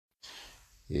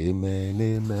Amen,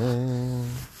 amen.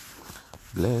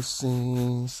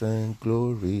 Blessings and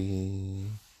glory,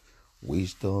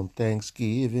 wisdom,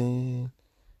 thanksgiving,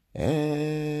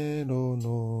 and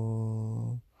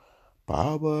honor,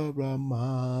 power and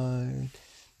might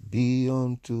be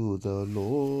unto the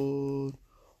Lord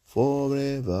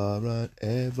forever and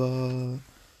ever.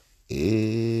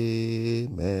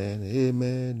 Amen,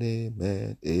 amen,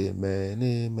 amen, amen,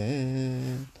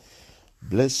 amen.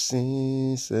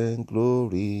 Blessings and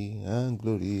glory,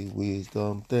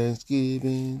 wisdom,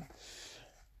 thanksgiving,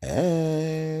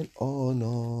 and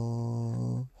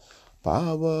honor,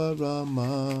 power and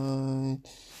might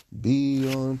be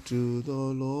unto the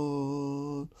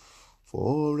Lord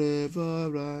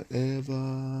forever and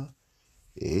ever.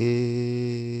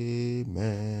 Amen.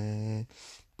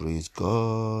 Praise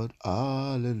God.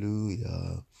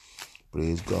 Hallelujah.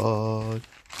 Praise God.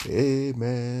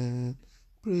 Amen.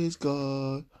 Praise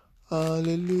God.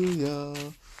 Hallelujah.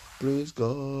 Praise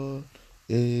God.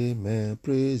 Amen.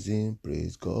 Praise Him.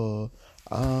 Praise God.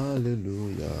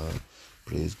 Hallelujah.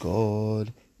 Praise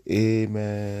God.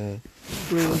 Amen.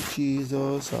 Praise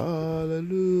Jesus.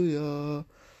 Hallelujah.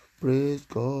 Praise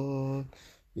God.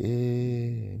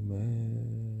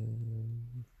 Amen.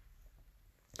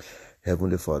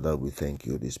 Heavenly Father, we thank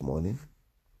you this morning.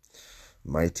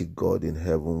 Mighty God in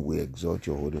heaven, we exalt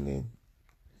your holy name.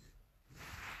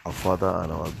 Our Father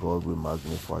and our God, we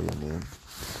magnify your name.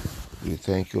 We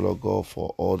thank you, Lord God,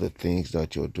 for all the things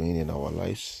that you're doing in our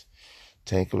lives.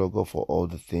 Thank you, Lord God, for all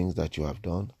the things that you have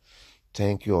done.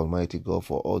 Thank you, Almighty God,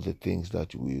 for all the things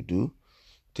that you will do.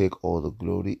 Take all the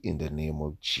glory in the name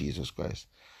of Jesus Christ.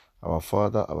 Our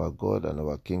Father, our God, and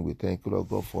our King, we thank you, Lord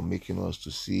God, for making us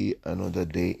to see another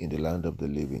day in the land of the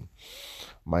living.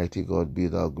 Mighty God, be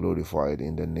thou glorified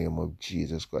in the name of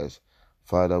Jesus Christ.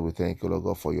 Father, we thank you, Lord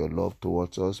God, for your love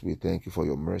towards us. We thank you for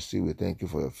your mercy. We thank you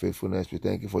for your faithfulness. We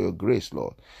thank you for your grace,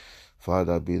 Lord.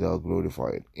 Father, be thou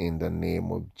glorified in the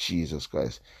name of Jesus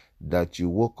Christ. That you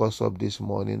woke us up this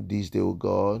morning, this day, O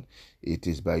God, it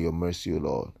is by your mercy, O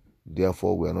Lord.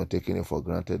 Therefore, we are not taking it for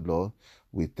granted, Lord.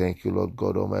 We thank you, Lord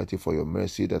God Almighty, for your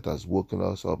mercy that has woken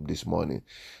us up this morning.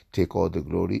 Take all the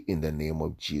glory in the name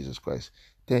of Jesus Christ.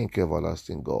 Thank you,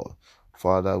 everlasting God.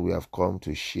 Father, we have come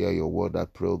to share your word. I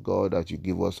pray, God, that you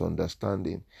give us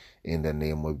understanding in the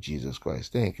name of Jesus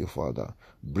Christ. Thank you, Father.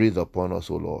 Breathe upon us,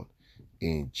 O Lord.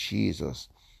 In Jesus'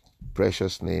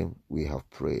 precious name we have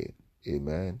prayed.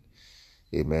 Amen.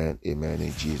 Amen. Amen.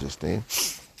 In Jesus' name.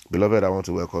 Beloved, I want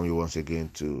to welcome you once again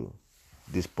to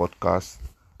this podcast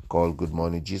called Good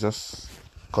Morning Jesus,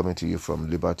 coming to you from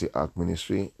Liberty Ark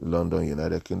Ministry, London,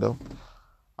 United Kingdom.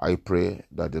 I pray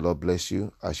that the Lord bless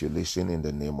you as you listen in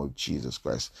the name of Jesus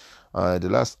Christ. The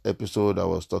last episode I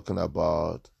was talking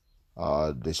about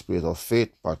the Spirit of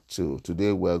Faith Part 2.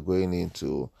 Today we're going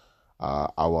into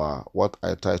what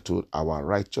I titled Our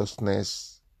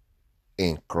Righteousness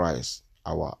in Christ.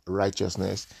 Our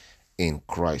Righteousness in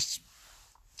Christ.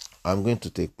 I'm going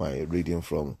to take my reading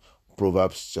from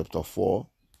Proverbs chapter 4.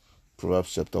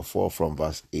 Proverbs chapter 4 from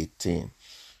verse 18.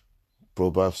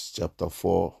 Proverbs chapter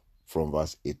 4 from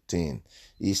verse 18.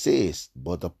 He says,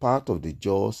 "But the path of the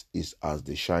just is as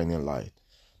the shining light,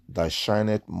 that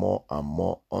shineth more and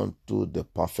more unto the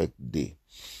perfect day.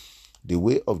 The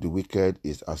way of the wicked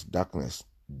is as darkness.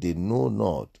 They know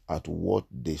not at what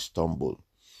they stumble."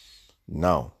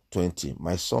 Now, 20.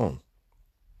 My son,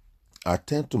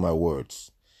 attend to my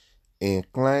words.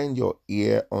 Incline your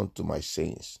ear unto my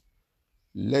sayings.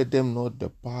 Let them not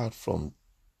depart from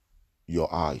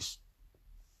your eyes.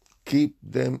 Keep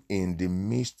them in the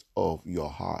midst of your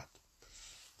heart,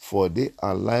 for they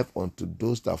are life unto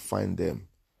those that find them,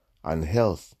 and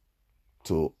health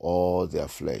to all their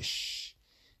flesh.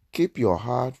 Keep your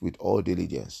heart with all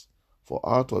diligence, for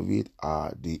out of it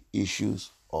are the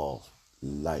issues of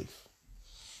life.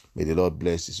 May the Lord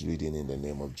bless his reading in the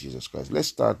name of Jesus Christ.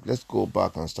 Let's go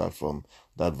back and start from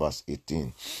that verse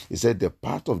 18. He said, "The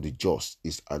path of the just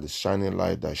is as the shining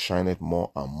light that shineth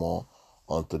more and more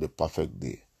unto the perfect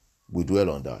day." We dwell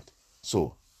on that.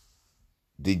 So,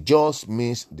 the just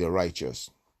means the righteous.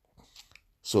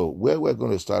 So, where we're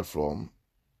going to start from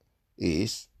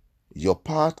is your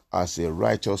path as a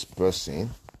righteous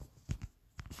person,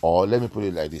 or let me put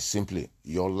it like this simply,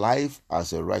 your life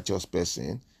as a righteous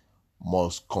person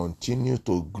must continue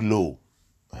to glow.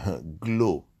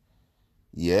 Glow.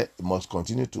 Yeah, it must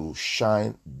continue to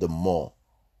shine the more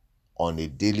on a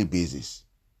daily basis.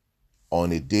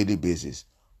 On a daily basis.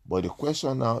 But the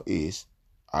question now is,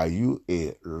 are you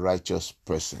a righteous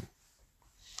person?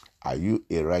 Are you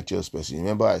a righteous person?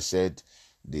 Remember I said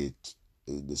the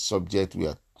subject we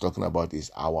are talking about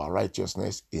is our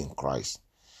righteousness in Christ.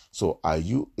 So are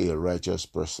you a righteous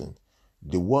person?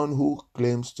 The one who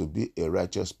claims to be a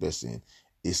righteous person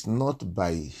is not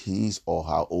by his or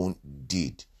her own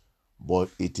deed, but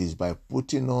it is by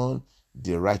putting on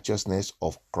the righteousness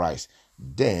of Christ.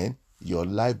 Then your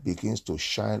life begins to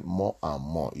shine more and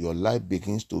more. Your life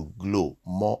begins to glow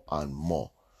more and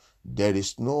more. There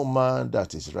is no man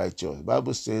that is righteous. The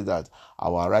Bible says that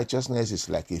our righteousness is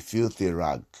like a filthy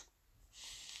rag.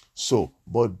 So,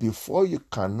 but before you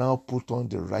can now put on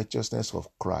the righteousness of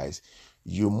Christ,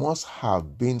 you must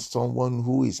have been someone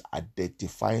who is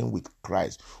identifying with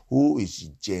Christ, who is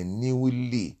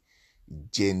genuinely,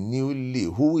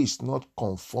 who is not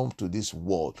conformed to this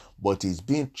world, but is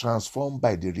being transformed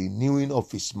by the renewing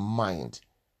of his mind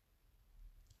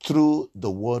through the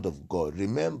word of God.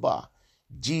 Remember,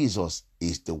 Jesus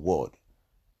is the word.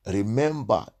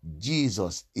 Remember,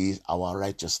 Jesus is our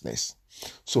righteousness.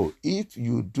 So if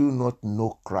you do not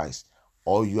know Christ,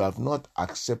 or you have not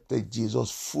accepted Jesus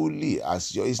fully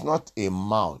as your, it's not a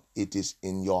mouth, it is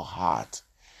in your heart.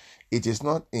 It is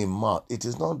not a mouth. It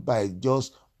is not by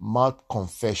just mouth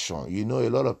confession. You know, a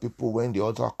lot of people, when the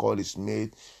altar call is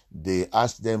made, they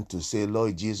ask them to say,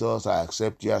 Lord Jesus, I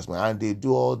accept you as my, and they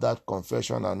do all that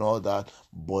confession and all that,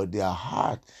 but their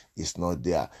heart is not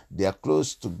there. They are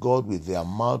close to God with their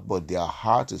mouth, but their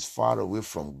heart is far away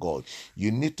from God.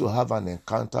 You need to have an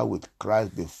encounter with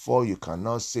Christ before you can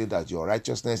now say that your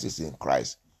righteousness is in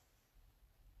Christ.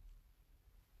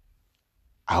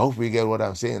 I hope we get what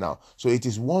I'm saying now. So it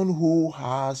is one who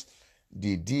has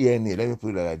the DNA, let me put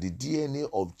it like that, the DNA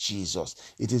of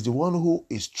Jesus. It is the one who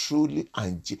is truly,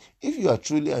 and if you are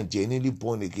truly and genuinely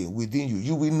born again within you,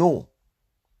 you will know.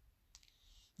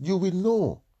 You will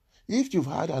know. If you've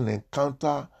had an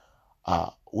encounter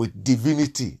with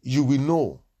divinity, you will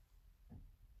know.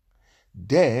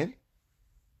 Then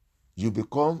you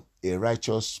become a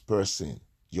righteous person.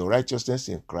 Your righteousness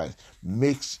in Christ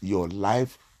makes your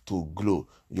life to glow,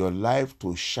 your life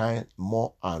to shine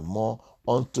more and more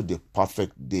unto the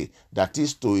perfect day, that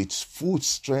is to its full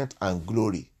strength and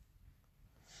glory.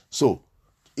 So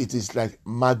it is like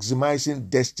maximizing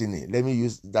destiny. Let me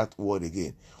use that word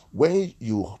again. When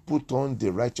you put on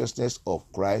the righteousness of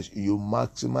Christ, you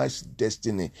maximize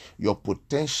destiny. Your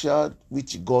potential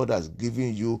which God has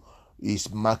given you is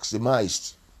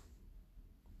maximized.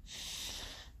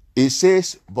 It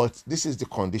says, but this is the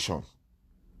condition.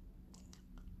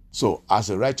 So, as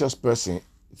a righteous person,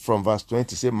 from verse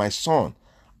 20, say, my son,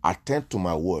 attend to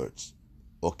my words.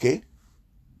 Okay?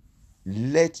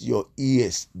 Let your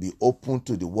ears be open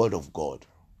to the word of God.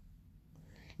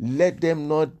 Let them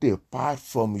not depart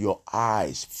from your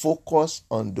eyes. Focus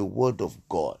on the word of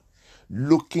God.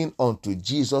 Looking unto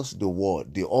Jesus, the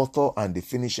word, the author and the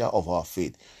finisher of our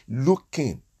faith.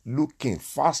 Looking,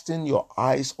 fasten your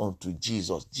eyes unto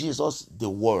Jesus. Jesus, the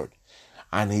word.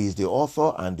 And he is the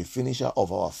author and the finisher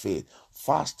of our faith.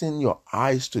 Fasten your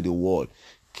eyes to the word.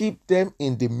 Keep them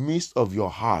in the midst of your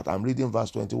heart. I'm reading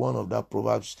verse 21 of that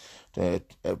Proverbs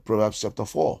chapter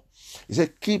 4. He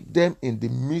said, keep them in the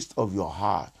midst of your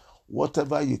heart.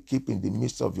 Whatever you keep in the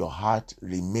midst of your heart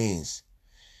remains,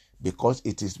 because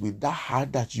it is with that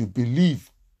heart that you believe.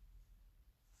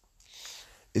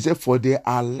 He said, for they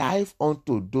are life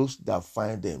unto those that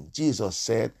find them. Jesus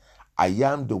said, I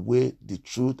am the way, the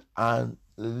truth, and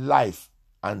life,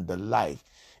 and the life.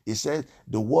 He said,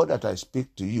 the word that I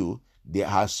speak to you, they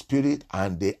are spirit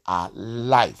and they are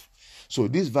life. So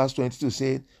this verse 22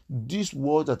 said, this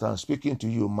word that I'm speaking to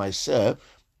you, myself,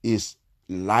 is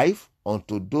life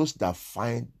unto those that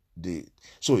find the.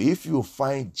 So if you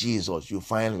find Jesus, you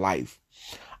find life.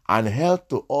 And health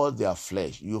to all their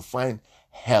flesh, you find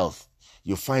health.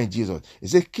 You find Jesus. He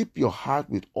said, keep your heart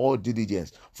with all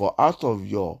diligence, for out of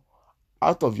your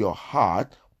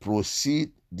heart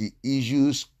proceed the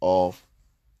issues of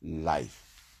life.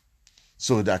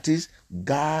 So that is,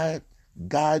 guard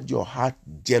your heart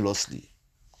jealously.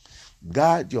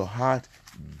 Guard your heart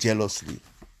jealously.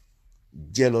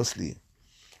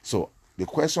 So the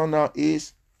question now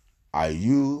is, are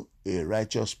you a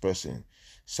righteous person?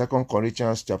 2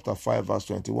 Corinthians chapter 5 verse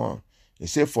 21. He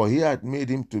said, for he had made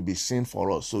him to be sin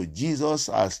for us. So Jesus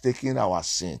has taken our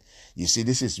sin. You see,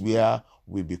 this is where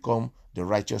we become the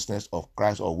righteousness of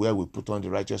Christ, or where we put on the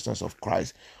righteousness of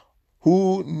Christ,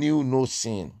 who knew no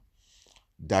sin,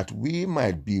 that we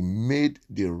might be made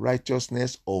the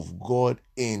righteousness of God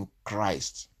in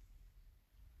Christ.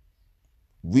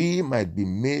 We might be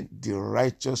made the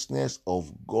righteousness of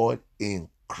God in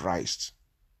Christ.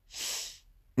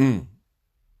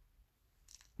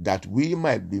 That we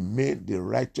might be made the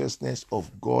righteousness of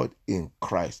God in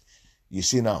Christ. You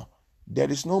see now,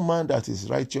 there is no man that is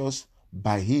righteous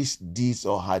by his deeds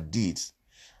or her deeds.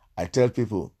 I tell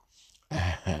people,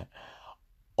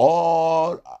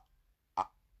 all,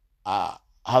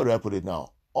 how do I put it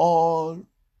now? All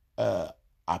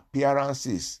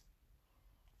appearances,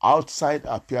 outside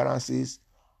appearances,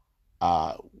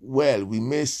 well, we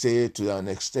may say to an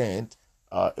extent,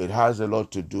 it has a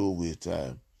lot to do with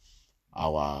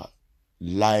our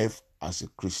life as a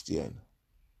Christian.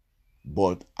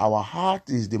 But our heart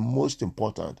is the most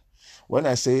important. When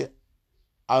I say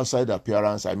outside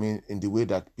appearance, I mean in the way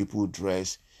that people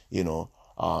dress,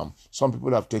 some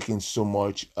people have taken so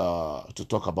much to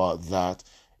talk about that.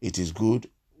 It is good.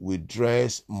 We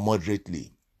dress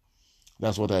moderately.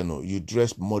 That's what I know. You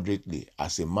dress moderately.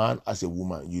 As a man, as a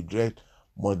woman, you dress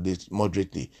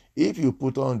moderately. If you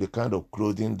put on the kind of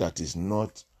clothing that is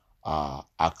not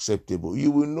acceptable,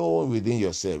 you will know within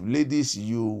yourself. Ladies,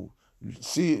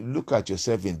 look at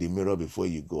yourself in the mirror before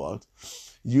you go out.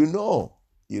 You know.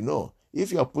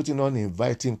 If you are putting on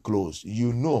inviting clothes,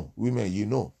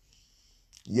 women,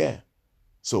 Yeah.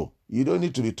 So you don't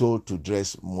need to be told to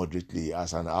dress moderately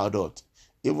as an adult,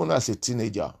 even as a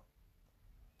teenager.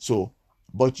 So,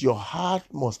 but your heart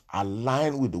must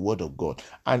align with the word of God.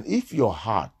 And if your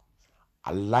heart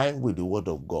align with the word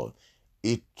of God,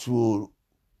 it will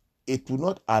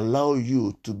not allow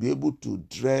you to be able to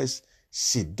dress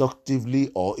seductively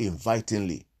or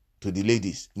invitingly to the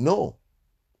ladies. No.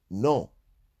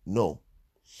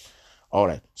 All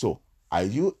right. So, are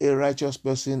you a righteous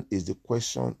person is the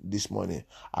question this morning.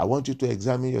 I want you to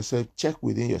examine yourself, check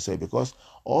within yourself, because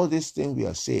all these things we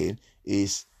are saying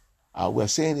is, we're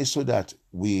saying it so that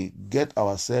we get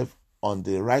ourselves on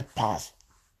the right path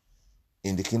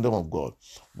in the kingdom of God.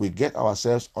 We get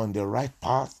ourselves on the right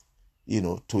path,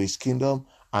 to his kingdom,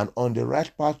 and on the right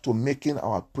path to making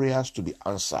our prayers to be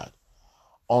answered.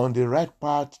 On the right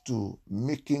path to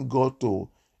making God to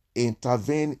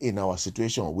intervene in our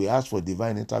situation. We ask for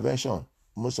divine intervention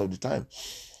most of the time.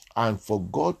 And for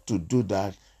God to do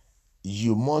that,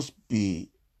 you must be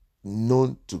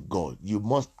known to God. You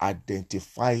must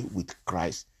identify with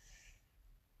Christ.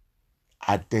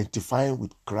 Identifying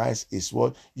with Christ is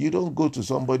what? You don't go to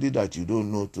somebody that you don't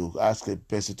know to ask a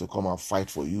person to come and fight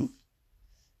for you.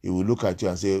 He will look at you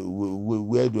and say,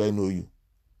 where do I know you?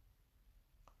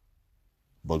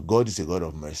 But God is a God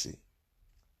of mercy.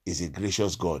 He's a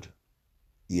gracious God.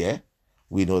 Yeah,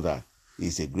 we know that.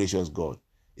 He's a gracious God.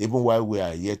 Even while we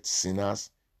are yet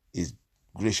sinners, he's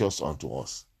gracious unto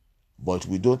us. But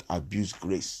we don't abuse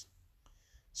grace.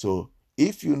 So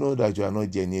if you know that you are not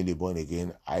genuinely born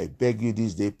again, I beg you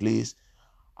this day, please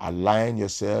align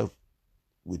yourself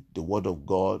with the word of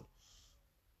God.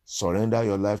 Surrender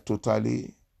your life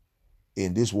totally.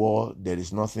 In this world, there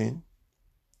is nothing.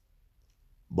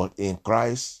 But in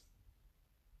Christ,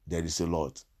 there is a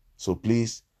lot. So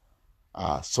please,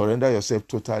 surrender yourself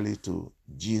totally to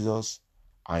Jesus,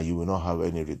 and you will not have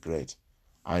any regret.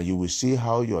 And you will see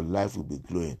how your life will be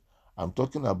glowing. I'm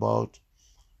talking about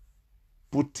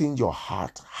putting your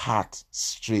heart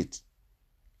straight.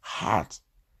 Heart.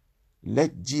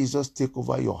 Let Jesus take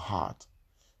over your heart.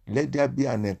 Let there be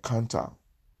an encounter.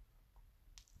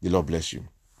 The Lord bless you.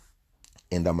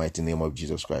 In the mighty name of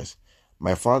Jesus Christ.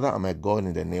 My Father and my God,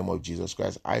 in the name of Jesus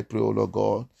Christ, I pray, O Lord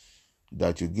God,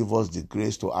 that you give us the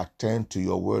grace to attend to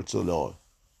your words, O Lord.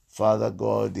 Father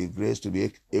God, the grace to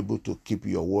be able to keep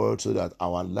your word so that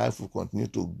our life will continue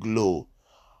to glow.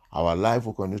 Our life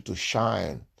will continue to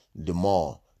shine the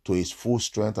more to his full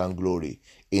strength and glory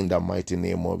in the mighty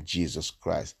name of Jesus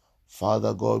Christ.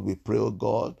 Father God, we pray, O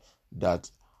God, that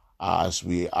as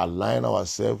we align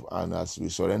ourselves and as we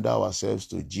surrender ourselves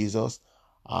to Jesus,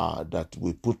 that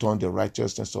we put on the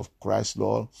righteousness of Christ,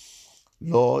 Lord.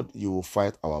 Lord, you will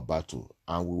fight our battle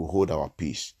and we will hold our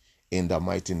peace in the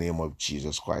mighty name of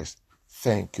Jesus Christ.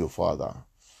 Thank you, Father.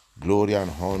 Glory and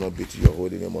honor be to your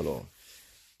holy name, O Lord.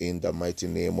 In the mighty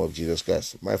name of Jesus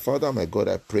Christ. My Father, my God,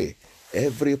 I pray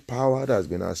every power that has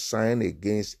been assigned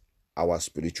against our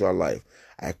spiritual life,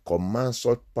 I command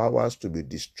such powers to be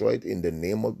destroyed in the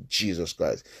name of Jesus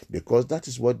Christ, because that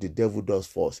is what the devil does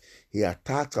for us. He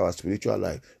attacks our spiritual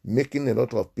life, making a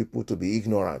lot of people to be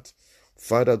ignorant.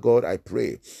 Father God, I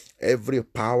pray every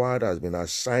power that has been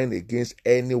assigned against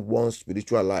anyone's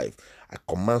spiritual life, I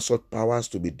command such powers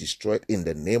to be destroyed in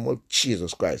the name of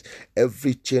Jesus Christ.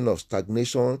 Every chain of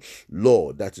stagnation,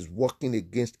 Lord, that is working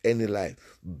against any life,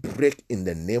 break in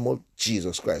the name of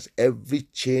Jesus Christ. Every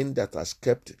chain that has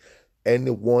kept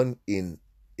anyone in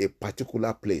a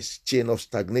particular place. Chain of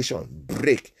stagnation,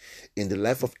 break in the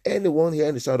life of anyone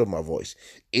hearing the sound of my voice.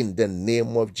 In the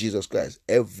name of Jesus Christ,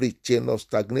 every chain of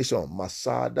stagnation,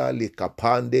 Masada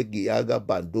likapande giaga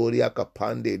bandoria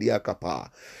kapande riakapa,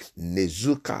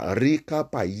 nezuka rika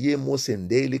payemo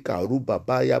sendeli karuba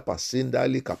baya pasinda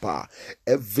likapa.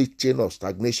 Every chain of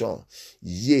stagnation,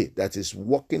 that is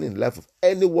walking in the life of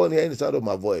anyone hearing the sound of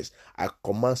my voice, I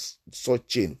command such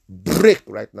chain break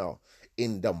right now.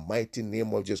 In the mighty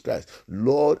name of Jesus Christ.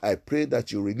 Lord, I pray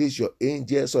that you release your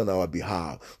angels on our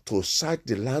behalf to search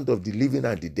the land of the living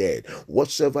and the dead.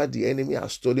 Whatsoever the enemy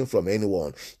has stolen from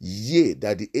anyone,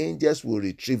 that the angels will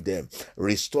retrieve them,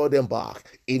 restore them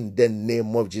back in the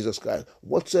name of Jesus Christ.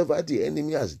 Whatsoever the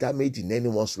enemy has damaged in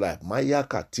anyone's life, Maya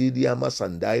Katidia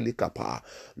Masandaili Kapa.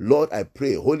 Lord, I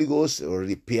pray, Holy Ghost,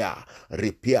 repair.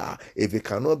 If it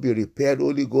cannot be repaired,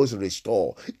 Holy Ghost,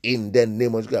 restore in the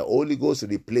name of God. Holy Ghost,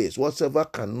 replace whatsoever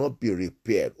cannot be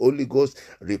repaired. Holy Ghost,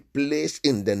 replace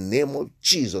in the name of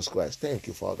Jesus Christ. Thank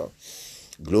you, Father.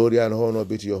 Glory and honor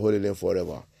be to your holy name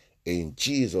forever. In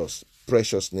Jesus'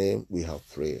 precious name we have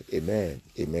prayed. Amen.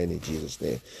 Amen. In Jesus'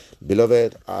 name.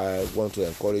 Beloved, I want to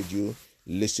encourage you,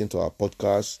 listen to our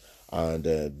podcast and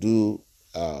do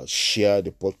share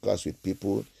the podcast with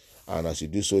people. And as you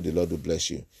do so, the Lord will bless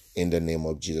you in the name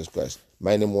of Jesus Christ.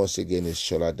 My name once again is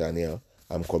Shola Daniel.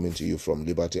 I'm coming to you from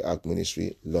Liberty Ark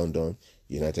Ministry, London,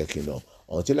 United Kingdom.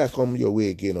 Until I come your way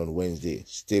again on Wednesday,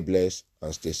 stay blessed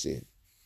and stay safe.